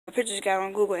pictures got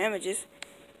on Google Images.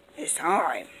 It's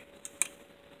time.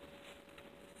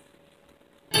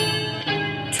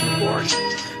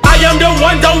 I am the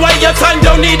one, don't wait your time,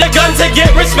 don't need a gun to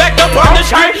get respect up on the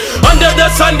street. Under the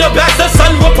sun, the back, the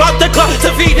sun will pop the clock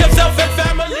to feed himself and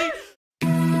family.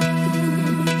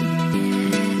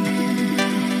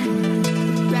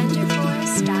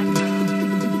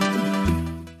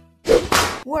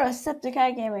 What a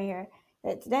Septiceye Gamer here.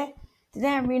 Today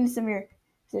I'm reading some of your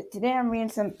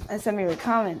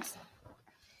comments.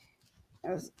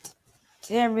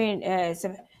 Today I'm reading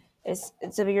some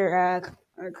of your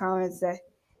comments that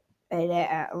a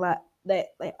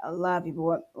lot of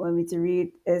people want me to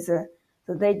read. So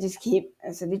they just keep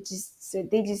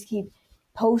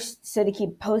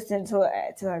posting until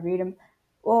I read them.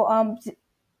 Well,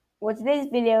 today's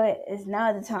video is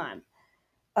now the time.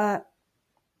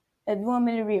 If you want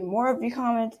me to read more of your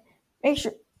comments, make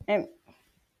sure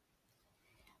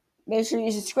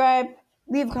you subscribe,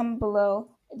 leave a comment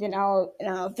below, and then I'll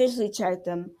officially check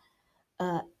them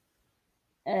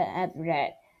after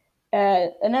that.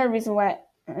 Another reason why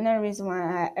I'm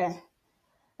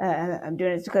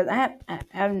doing this because I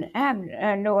have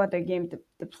no other game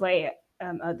to play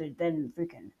other than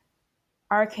freaking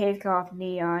Arcade Golf,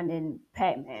 Neon, and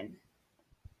Pac-Man.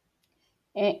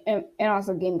 And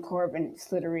also Game Corp and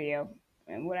Slither.io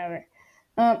and whatever.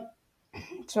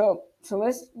 So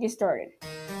let's get started.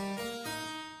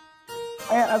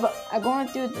 I'm going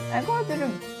through the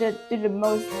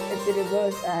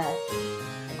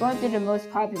most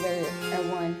popular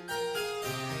one.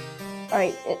 All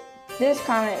right, this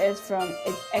comment is from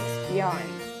X Beyond.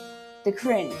 The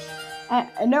cringe.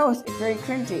 I know it's very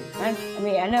cringy. I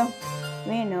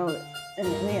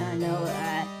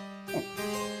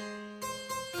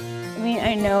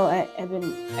know I've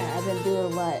been doing a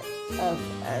lot of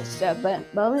stuff, but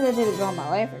at least I did it all my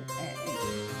life.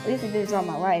 At least I did it all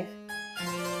my life.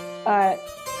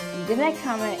 The next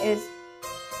comment is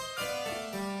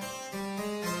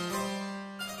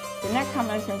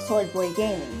from Sword Boy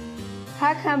Gaming.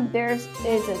 How come there's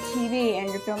is a TV and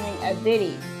you're filming a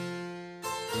video?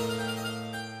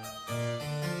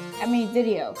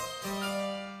 Video.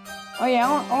 Oh yeah, I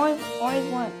always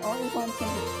want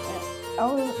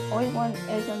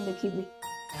something to keep it.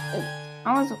 I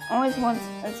always want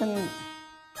something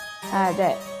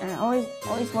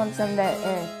always want something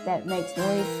that makes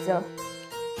noise. So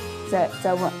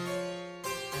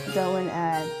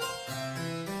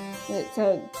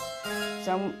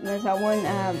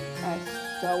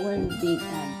I wouldn't be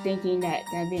thinking that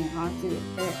I'm being haunted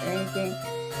or anything.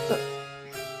 So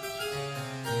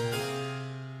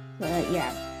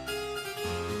yeah.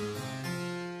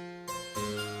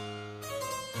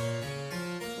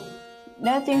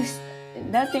 Nothing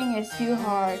is too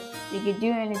hard. You can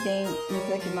do anything you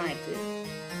put your mind to.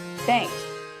 Thanks.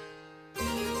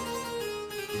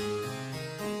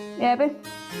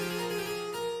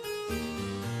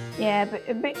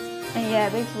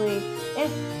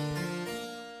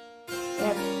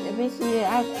 Basically,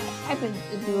 I've been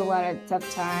through a lot of tough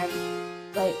times,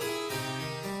 like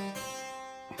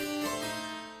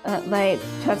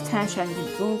tough times trying to do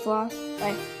boom floss,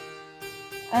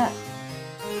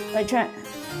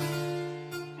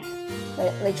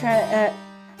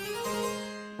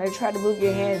 try to move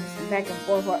your hands back and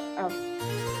forth of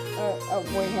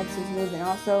where your head's moving.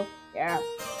 Also, yeah.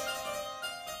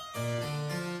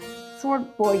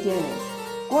 Sword Boy Gaming.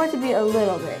 Going to be a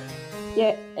little bit.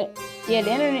 Yeah. The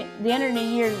end of the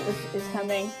year is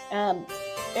coming.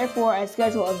 Therefore, I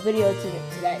schedule a video to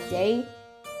that day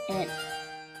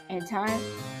and time.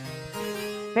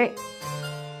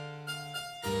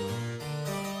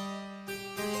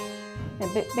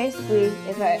 Basically,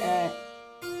 if I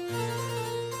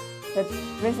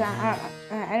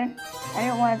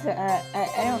don't want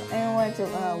to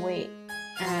wait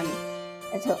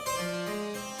until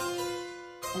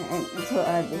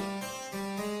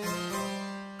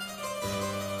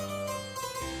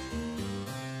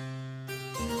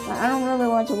I don't really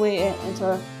want to wait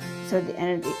until the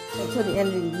end of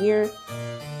the year.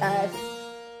 I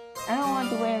don't want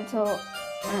to wait until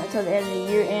the end of the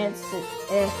year ends to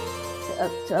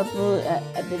upload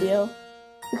a video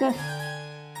because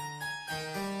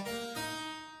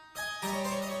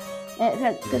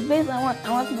basically I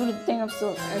want people to think I'm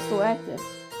still active.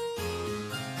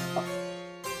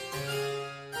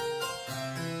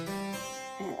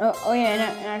 Oh yeah, and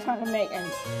I'm trying to make as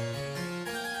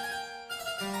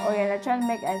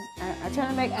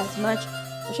much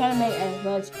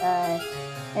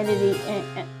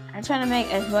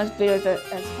videos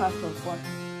as possible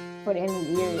for the end of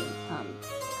the year,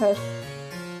 because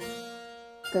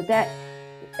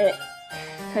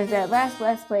Because that last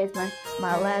Let's Play is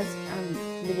my last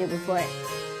video before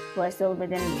I celebrate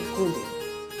the end of the school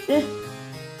year.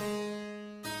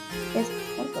 Yes,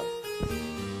 what the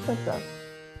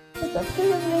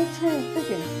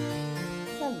freaking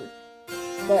number.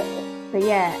 But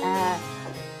yeah,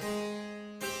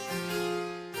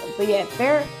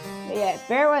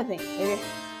 bear with me.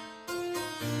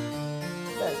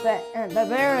 But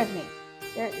bear with me.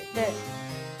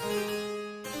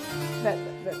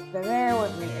 Bear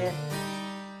with me.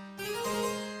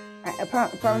 I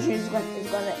promise you, it's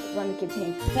going to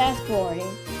contain fast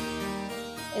forwarding.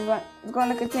 It's going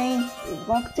to contain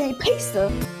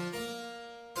pasta,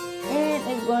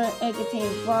 and it's going to contain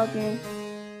vlogging,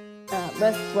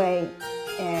 let's play,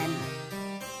 and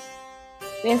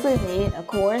basically me, of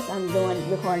course. I'm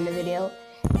recording the video,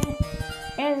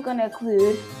 and it's going to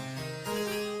include.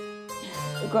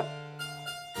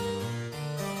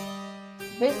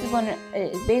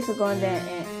 It's basically going to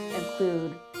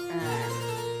include.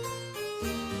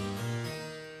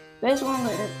 Basically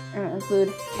going to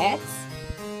include hats,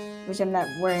 which I'm not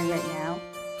wearing right now.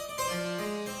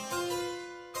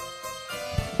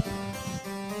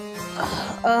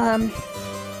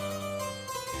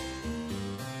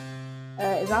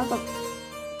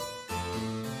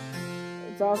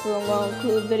 It's also going to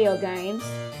include video games,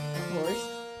 of course.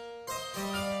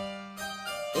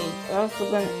 It's also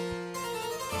going to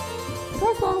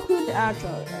include the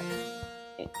outro.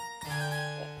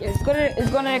 It's going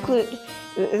to include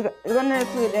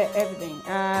everything.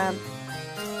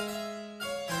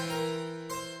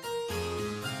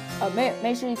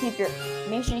 Make sure you keep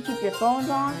your phones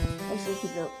on.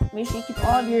 Make sure you keep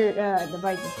all of your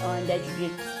devices on that you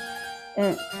did.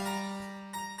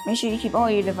 Make sure you keep all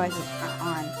your devices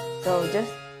on. So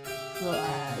just in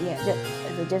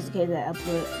case I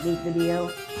upload the video,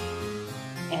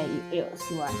 and you'll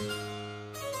see why.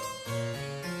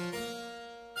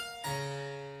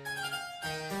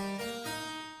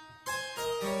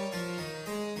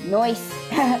 Noise.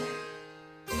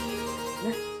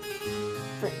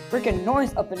 Freaking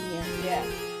noise up in here. Yeah.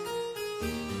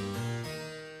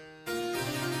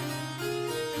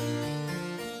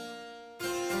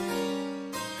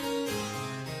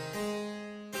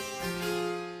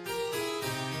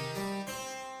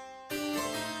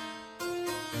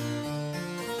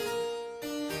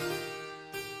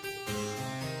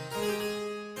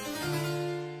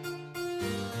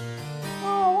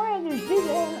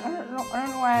 I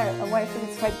don't know why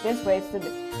it's swipe this way instead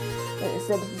of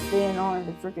staying on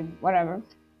the freaking whatever.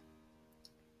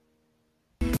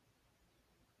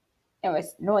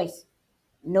 Anyways, noise.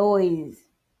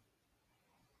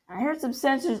 I heard some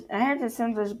sensors. I heard the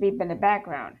sensors beep in the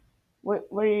background. What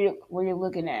are you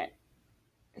looking at?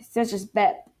 Sensors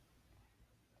beep.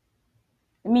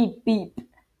 Let me beep.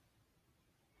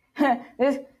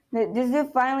 This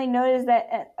dude finally noticed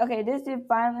that. Okay, this dude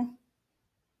finally.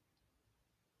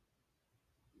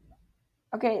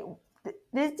 Okay,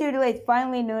 this dude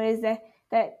finally noticed that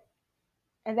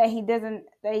he doesn't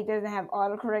have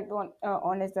autocorrect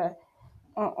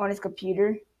on his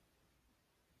computer.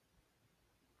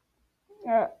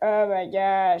 Oh my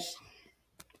gosh. ...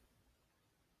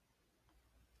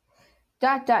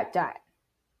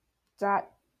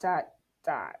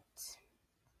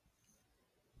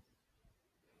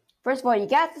 First of all, you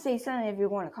got to say something if you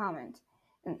want to comment.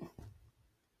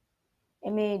 I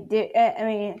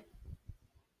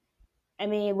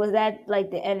mean, was that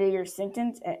like the end of your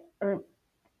sentence, or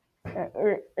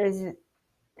is it,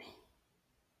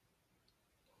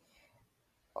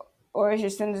 or is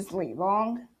your sentence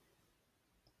long?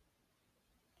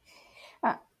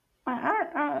 I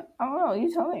don't know.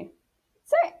 You tell me.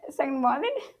 Second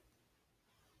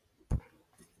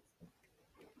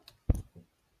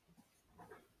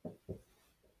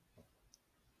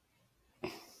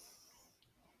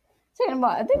of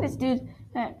all, I think this dude.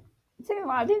 Second of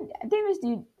all, I think this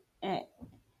dude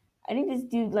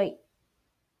like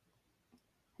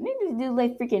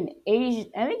freaking Asian.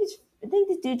 I think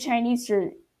this dude Chinese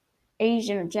or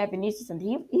Asian or Japanese or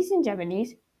something. He's in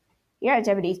Japanese. You're a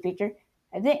Japanese speaker.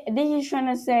 I think he's trying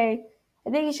to say dot.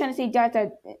 I think he's trying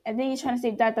to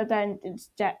say dot in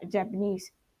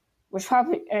Japanese, which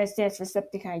probably stands for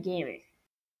Septicon Gaming.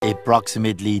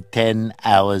 Approximately 10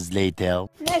 hours later.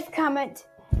 Next comment,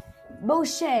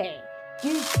 Moshe. Do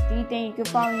you think you can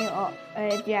follow me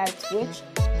if you have Twitch?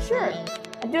 Sure,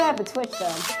 I do have a Twitch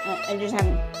though. I just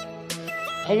haven't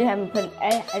put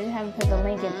the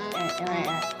link in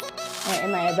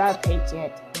my about page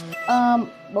yet.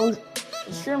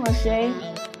 Sure, Moshe.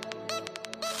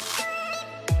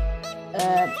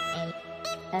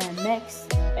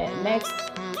 Next,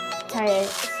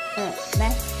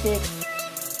 Mastic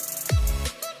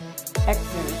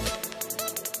X-Men.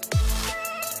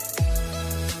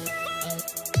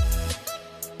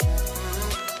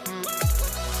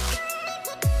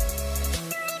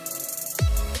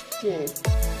 Dude.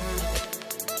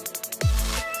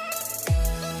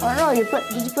 I don't know,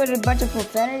 did you put a bunch of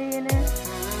profanity in there?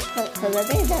 Cause I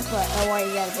think that's why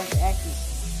you got a bunch of X's.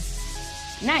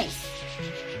 Nice!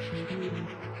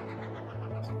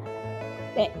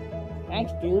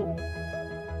 Thanks, dude.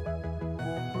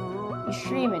 You're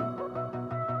streaming.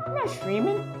 You're not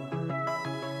streaming.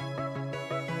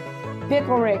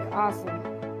 Pickle Rick, awesome.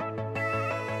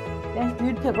 Thanks,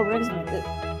 dude. Pickle Rick's good.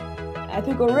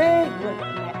 Pickle Rick!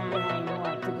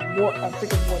 I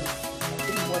freaking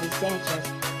Woody Sanchez.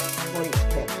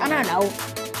 I don't know.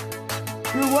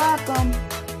 You're welcome.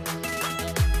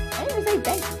 I didn't even say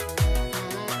thank you.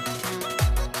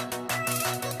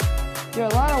 There are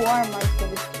a lot of watermarks, but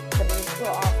it's still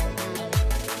awesome.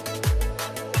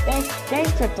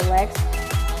 Thanks, Cryptolex.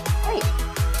 Wait,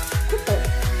 Crypto.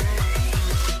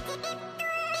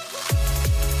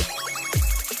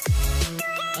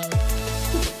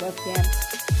 Stupid webcam.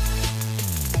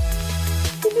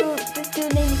 This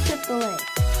dude named Cryptolex.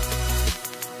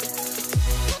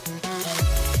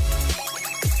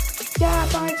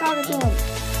 Stop! I'm talking to him.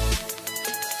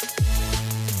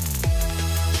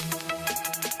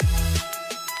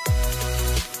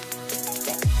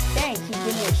 Thanks, you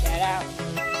give me a shout out.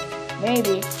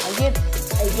 Maybe I give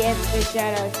the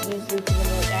shout outs usually to the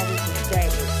most average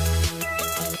subscribers.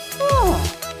 Oh,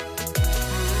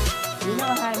 you know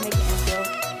how to make an intro?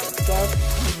 So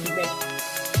you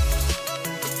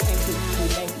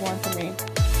make one for me.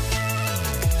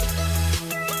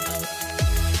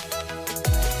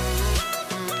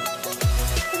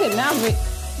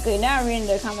 Okay, now I'm reading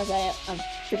the comments I'm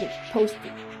freaking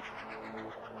posting.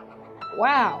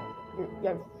 Wow,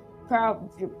 your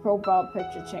profile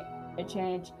picture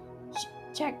change.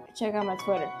 Check out my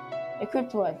Twitter. A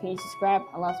crypto, can you subscribe?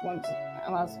 I lost one,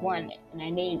 and I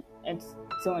need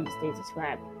someone to stay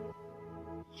subscribed.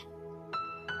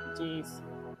 Jeez.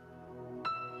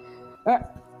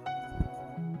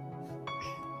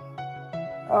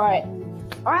 Alright,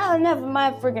 enough of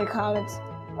my freaking comments.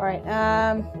 Alright,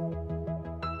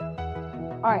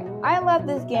 I love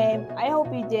this game. I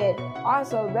hope you did.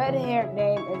 Also, red hair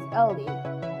name is Ellie.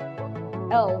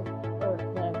 Or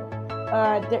whatever.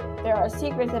 There are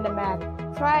secrets in the map.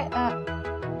 Try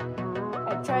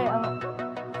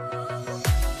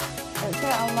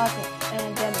unlock it,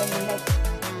 and then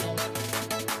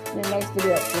in the next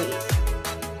video, please.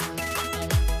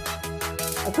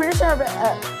 I'm pretty sure I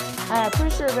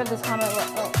read this comment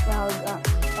when I was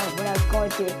going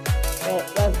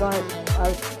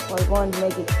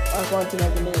to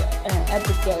make a new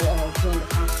episode of doing the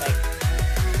contract.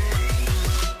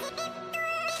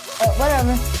 Whatever.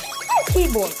 Nice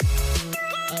keyboard.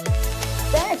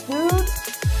 Thanks, dude.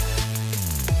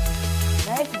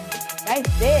 Nice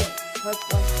bid.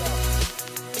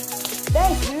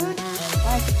 Thanks, dude.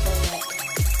 Thank you so much.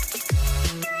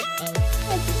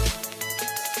 Thank you.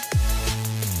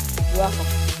 You're welcome.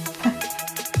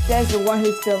 That's the one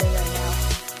who's filming right now.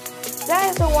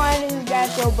 That's the one who got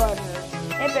so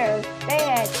butthurt. Embarrassed. They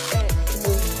had to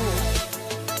move school.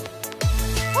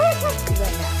 What are you talking about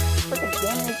right now? Freaking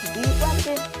damn it, it's dude.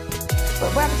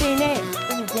 What happened to your name?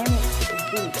 Freaking damn it, it's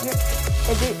dude.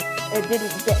 It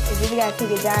didn't gotta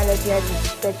take it down that you had to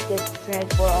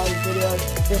transport all these videos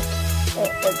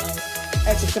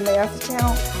to somebody else's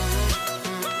channel.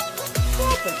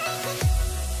 What happened?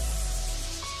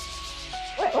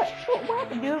 What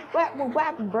happened, dude? What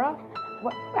happened, bro?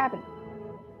 What happened?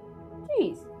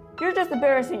 Jeez, you're just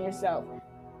embarrassing yourself.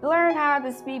 Learn how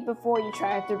to speak before you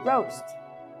try to roast.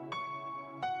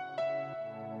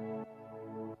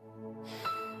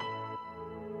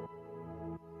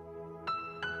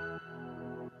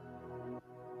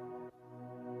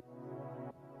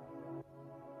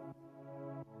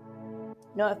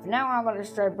 No, for now I'm gonna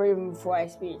start breathing before I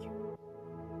speak.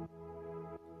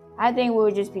 I think we'll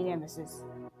just be nemesis.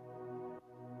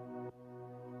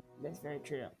 That's very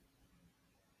true.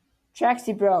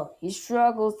 Traxy Bro, he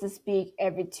struggles to speak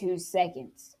every 2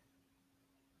 seconds.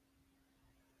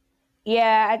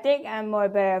 Yeah, I think I'm more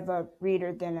better of a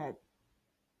reader than a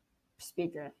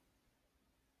speaker.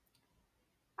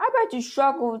 I bet you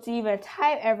struggle to even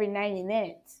type every 90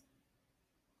 minutes.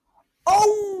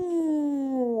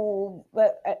 Oh,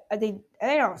 but I think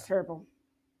that was terrible.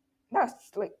 That's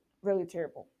like really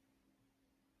terrible.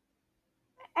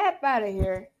 F out of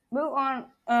here. Move on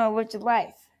with your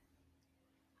life.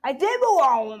 I did move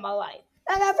on with my life.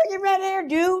 I got freaking red hair,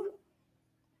 dude.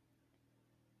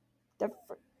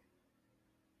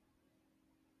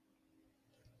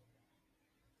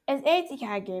 Is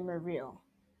Anti-Cat Gamer real?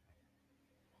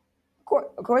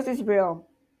 Of course it's real.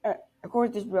 Of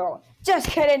course it's real. Just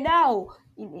kidding, no!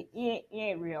 He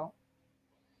ain't real.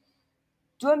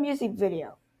 Do a music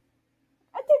video.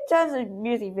 I did tons of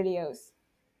music videos.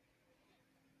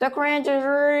 The Ranch is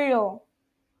real.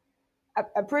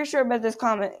 I'm pretty sure about this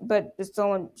comment, but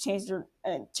someone changed their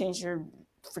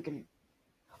freaking.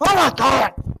 Oh my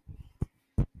god!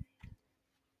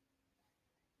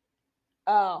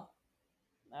 Oh,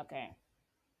 okay.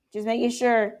 Just making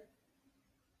sure.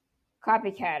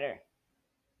 Copycatter.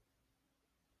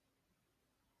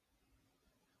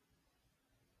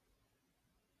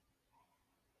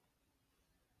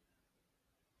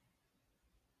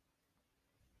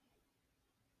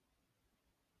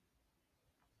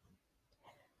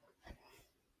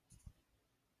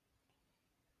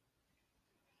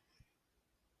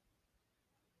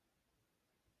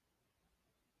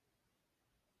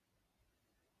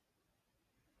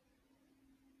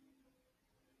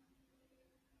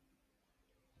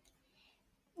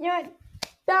 You know what?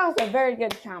 That was a very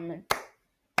good comment.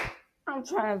 I'm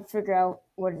trying to figure out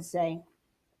what to say.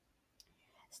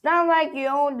 It's not like you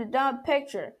own the dumb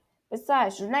picture.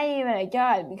 Besides, you're not even a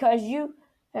god because you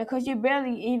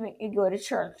barely even go to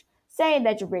church. Saying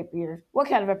that you rape yours. What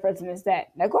kind of a person is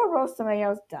that? Now go roast somebody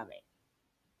else, dummy.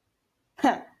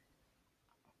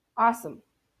 Awesome.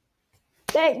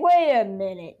 Wait a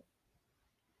minute.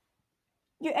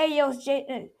 You're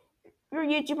ALJ. You're a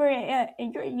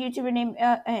YouTuber named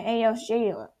ALS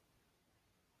Jayla.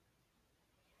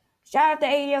 Shout out to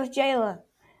ALS Jayla.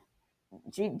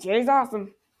 She's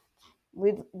awesome.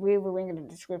 Leave a link in the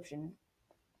description.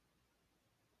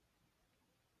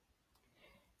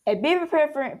 And be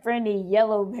prepared for any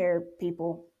yellow hair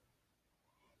people.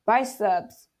 Buy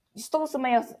subs. You stole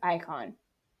somebody else's icon.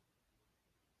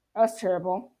 That was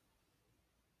terrible.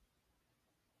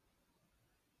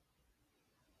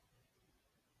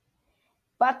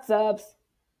 Buy subs.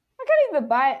 I can't even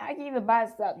buy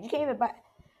subs. You can't even buy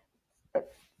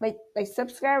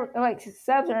subs are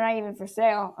not even for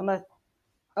sale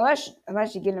unless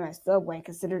you get them at Subway,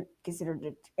 considered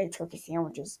a turkey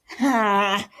sandwiches.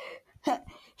 Get it?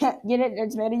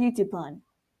 It's made a YouTube pun.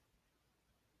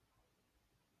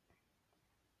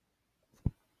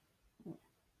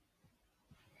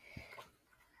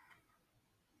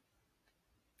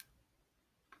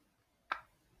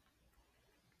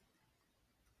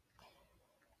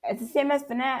 It's the same as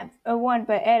FNAF 1,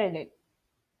 but edited.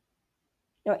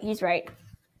 No, he's right.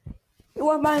 It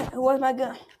was my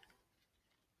gum.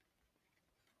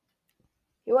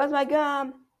 It was my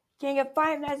gum. Can you get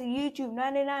Five Nights on YouTube,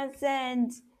 99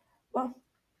 cents? Well,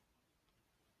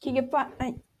 can you get Five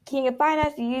Nights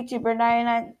on YouTube for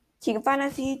 99? Can you get Five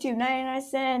Nights on YouTube, 99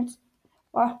 cents?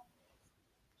 Well,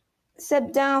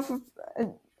 step down from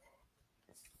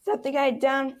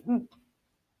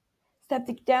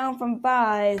down from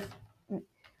 5.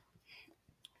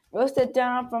 Roasted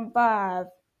down from 5.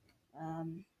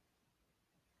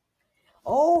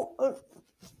 Old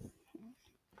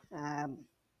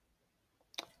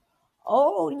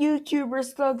YouTuber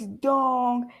sucks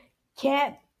dong.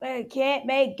 Can't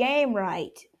make game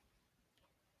right.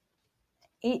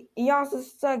 He also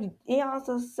sucks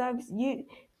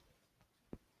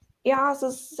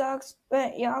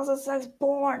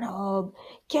Pornhub.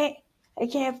 Can't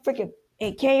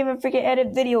even freaking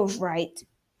edit videos right.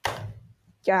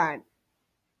 God.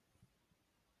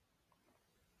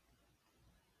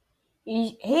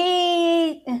 He's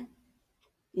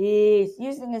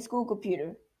using a school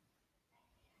computer.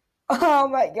 Oh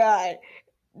my god.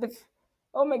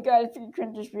 Oh my god, it's freaking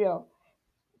cringe is real.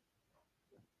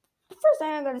 The first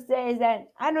thing I'm gonna say is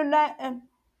that I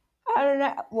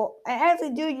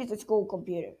actually do use a school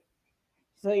computer.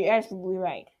 So you're absolutely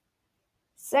right.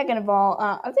 Second of all,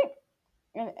 I think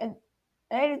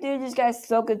I just got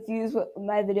so confused with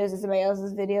my videos and somebody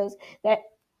else's videos that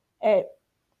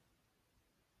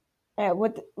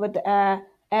what the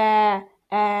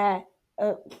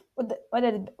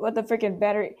freaking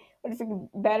battery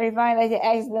fine, like they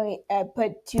accidentally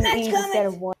put 2 E's instead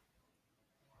of 1.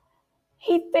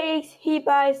 He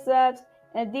buys subs,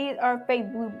 and these are fake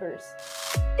bloopers.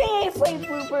 They ain't fake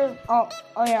bloopers. Oh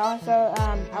yeah. Also,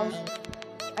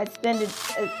 I spend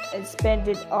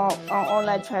it all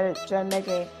night trying to make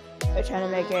a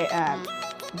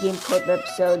game clip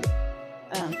episode.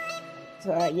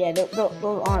 So yeah, those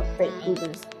aren't fake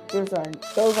bloopers.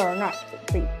 Those are not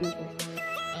fake bloopers.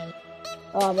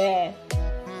 Oh man.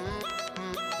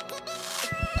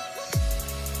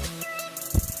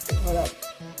 Hold up.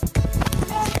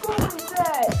 What is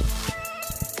that?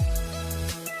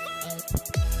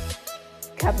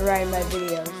 Copyrighting my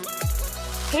videos.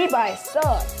 He buys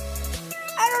subs.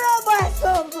 I don't know,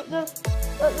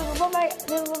 but the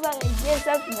look like it gets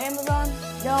stuff from Amazon.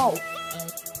 No.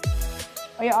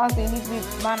 Oh yeah, also you need to be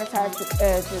monetized to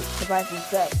buy some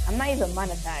stuff. I'm not even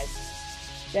monetized.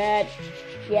 That,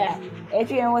 yeah,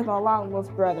 Adrian was my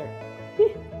long-lost brother.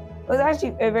 He was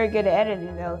actually very good at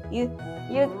editing though. He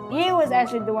was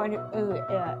actually the one who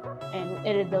and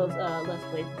edited those Let's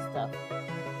Plays and stuff.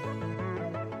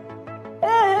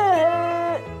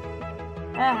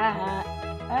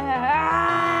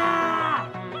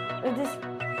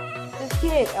 This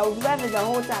kid, I was laughing the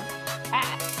whole time.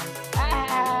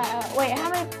 Wait, how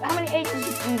many H's did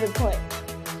you even put?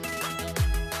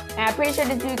 And I'm pretty sure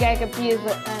this dude got confused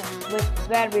with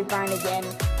battery vine again.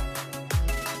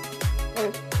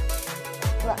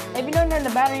 If you don't know the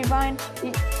battery vine,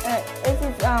 it's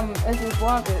this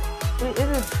blocker.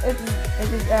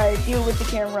 It's deal with the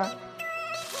camera.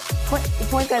 It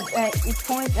points at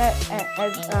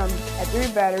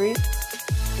three batteries.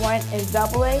 One is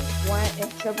AA, one is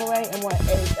AAA, and one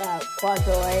is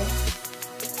quadro A.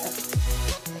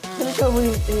 Let me show you what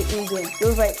he's doing. It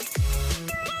was like,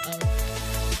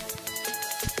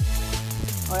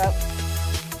 hold up.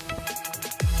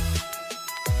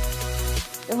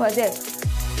 It was like this.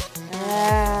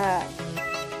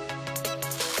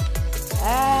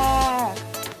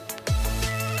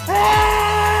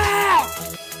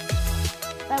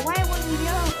 Like, why wouldn't you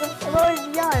yell? They're always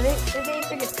yelling. They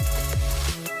freaking.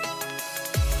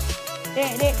 They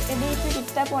freaking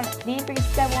step on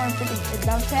freaking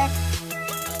dumb tech.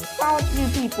 What's wrong with you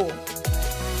people?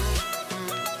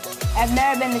 I've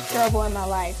never been this terrible in my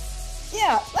life.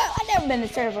 Yeah, well, I've never been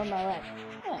this terrible in my life.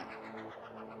 Yeah.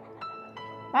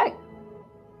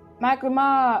 My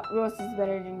grandma roast is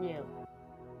better than you.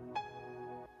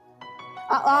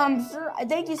 Sir, I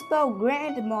think you spelled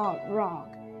grandma wrong.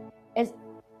 It's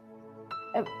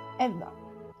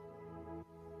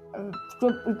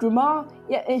grandma,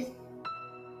 yeah,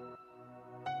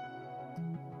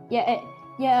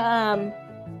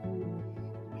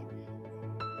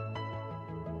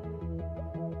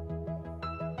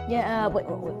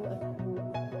 wait.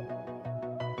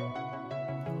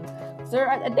 Sir,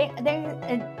 I think,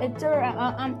 sir,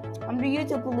 I'm the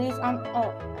YouTube police. I'm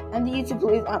the YouTube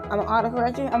police. I'm an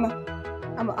autocorrector. I'm an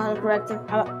autocorrector.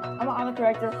 I'm an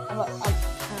autocorrector.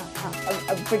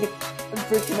 I'm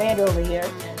freaking commander over here.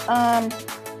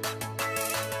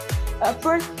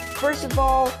 First of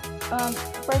all,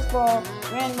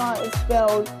 grandma is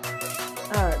spelled.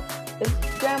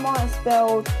 Grandma is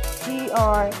spelled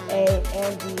GRANDMA.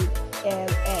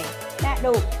 Not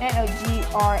no GRAMA.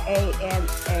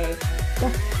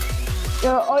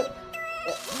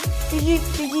 Did you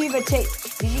even take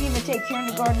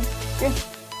kindergarten? Did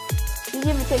you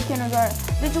even take kindergarten?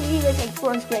 Did you even take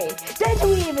first grade? Did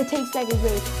you even take second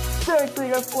grade? Third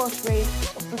grade or fourth grade?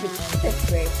 Or freaking fifth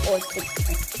grade or sixth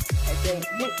grade?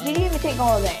 Did you even take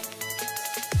all of that?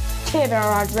 Kid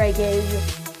Rodriguez.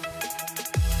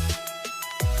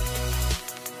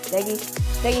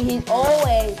 He's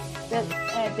always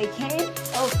the king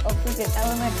of freaking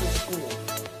elementary school.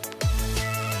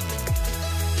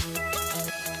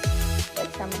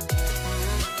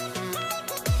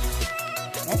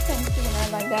 Next time you're freaking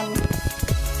out like that.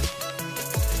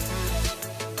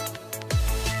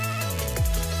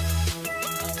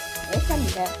 Next time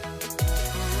you that.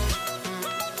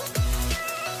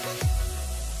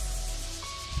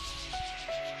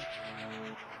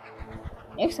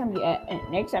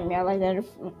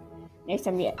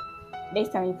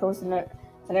 Next time you post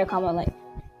another comment like,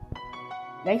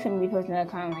 next time you post another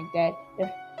comment like that,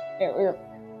 yeah.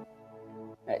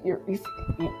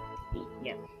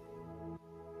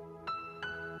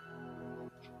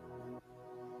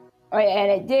 Oh yeah,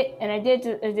 and I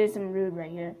did some rude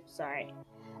right here. Sorry.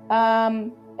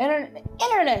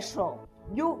 Internet troll.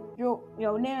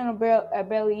 Yo, Nano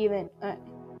barely even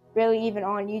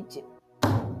on YouTube.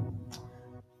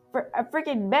 I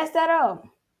freaking messed that up.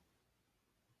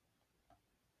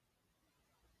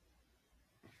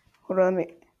 Hold on,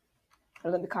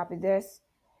 let me copy this.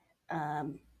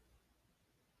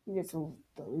 Just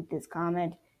delete this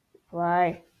comment.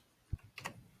 Reply.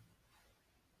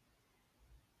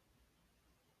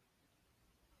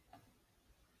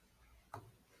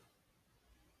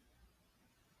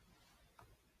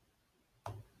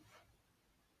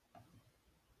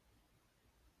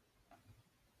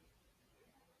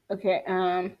 Okay,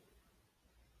 I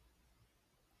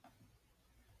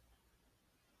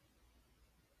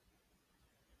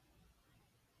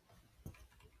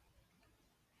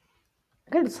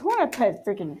just want to type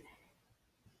freaking.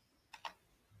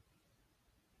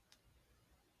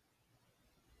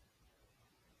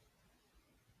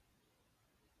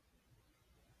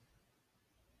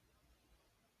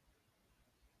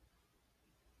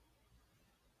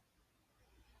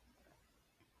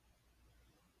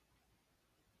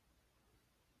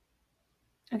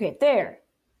 Okay, there.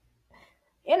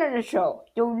 End of the show.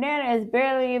 Your Nana is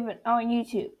barely even on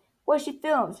YouTube. What she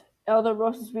films? Elder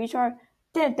Rose's retard?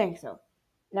 Didn't think so.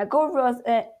 Now go Rose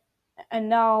and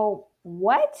now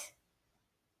what?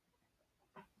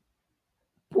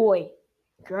 Boy.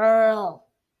 Girl.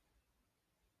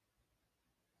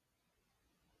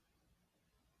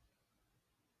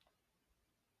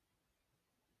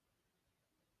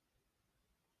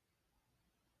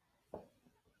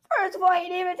 First of all, you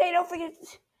didn't even take no freaking.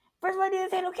 First of all, you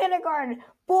didn't take no kindergarten.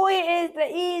 Boy is the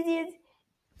easiest.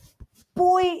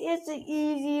 Boy is the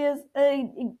easiest.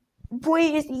 Boy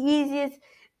is the easiest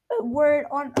word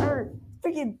on earth.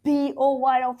 Freaking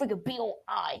B-O-Y, don't freaking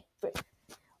B-O-I.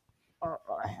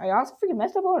 I also freaking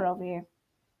messed up on it over here.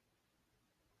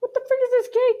 What the frick is this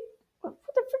gay? What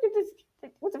the frick is this?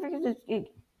 What the frick is this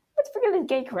gay? What the frick is this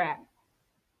gay crap?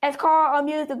 It's called a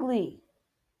Musical.ly.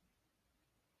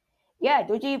 Yeah,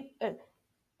 don't you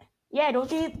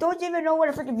even know what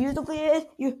a freaking Musical.ly is?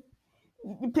 You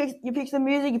pick some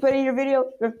music, you put it in your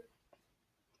video, you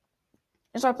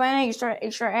start playing it, you start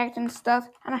acting stuff.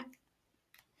 I don't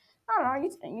know,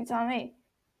 you tell me.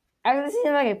 Actually, this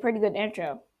seems like a pretty good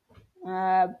intro.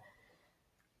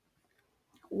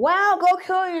 Wow, go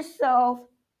kill yourself.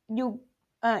 You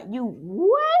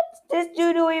what? This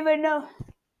dude don't even know.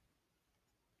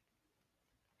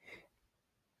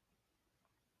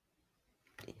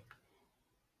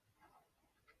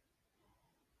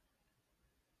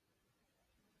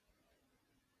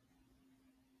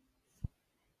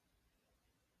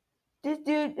 This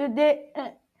dude did.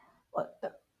 What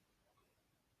the?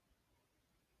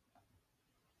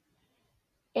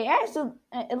 It actually.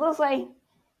 It looks like.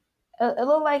 It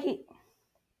looked like he.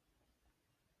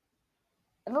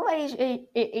 It looked like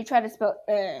he tried to spell.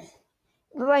 It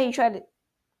looked like he tried to.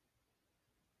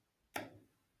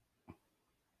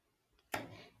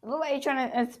 It looked like he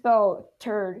trying to spell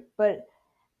turd, but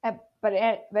it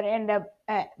ended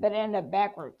up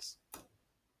backwards.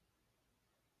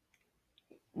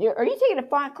 Are you taking a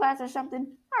font class or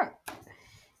something? I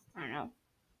don't know.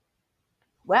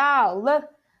 Wow, look.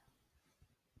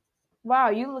 Wow,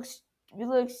 you look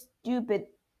stupid.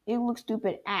 You look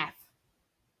stupid AF.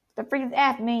 What the freak is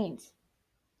AF means?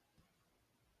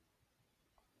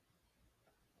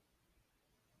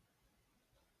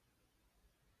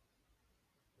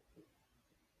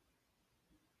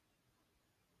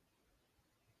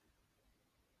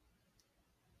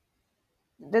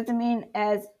 Doesn't mean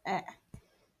as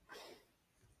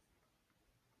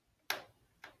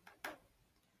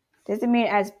doesn't mean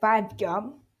as 5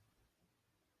 dumb.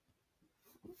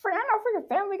 I don't know, freaking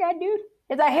Family Guy, dude.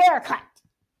 It's a haircut.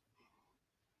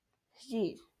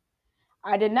 Jeez.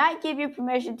 I did not give you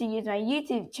permission to use my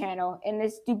YouTube channel in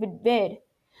this stupid vid.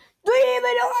 Do you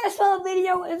even know how to spell a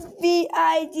video? It's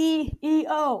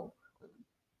video.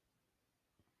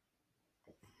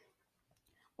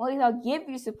 Well, at least I'll give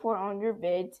you support on your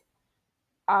vids.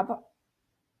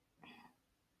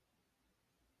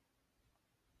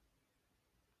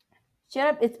 Shut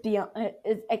up, it's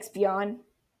Expion.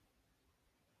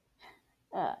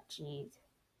 Oh, jeez.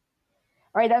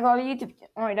 Alright, that's all the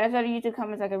YouTube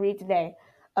comments I can read today.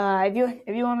 If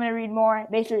you want me to read more,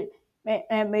 make sure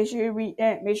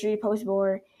you post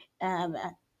more. And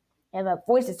my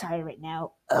voice is tired right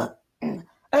now. But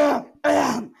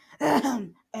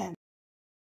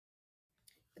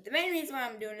the main reason why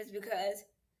I'm doing this is because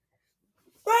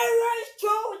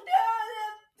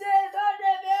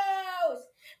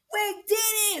we did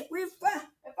it! We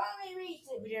finally reached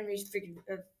it. We didn't reach freaking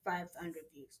 500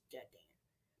 views. God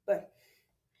damn it.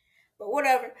 But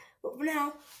whatever. But for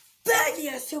now, thank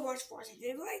you guys so much for watching. If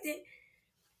you liked it,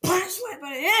 punch like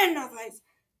button and notifications.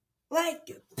 Like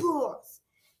your pools.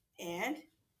 And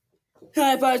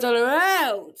high fives all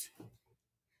around.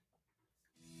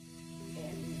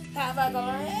 And high fives all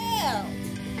around.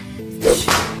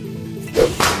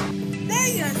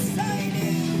 Thank you, signing.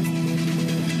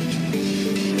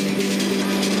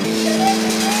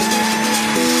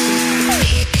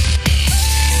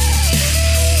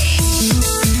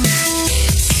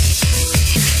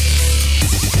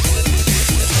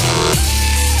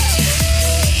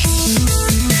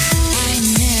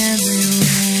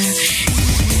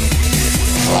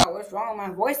 Wow, what's wrong with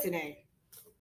my voice today?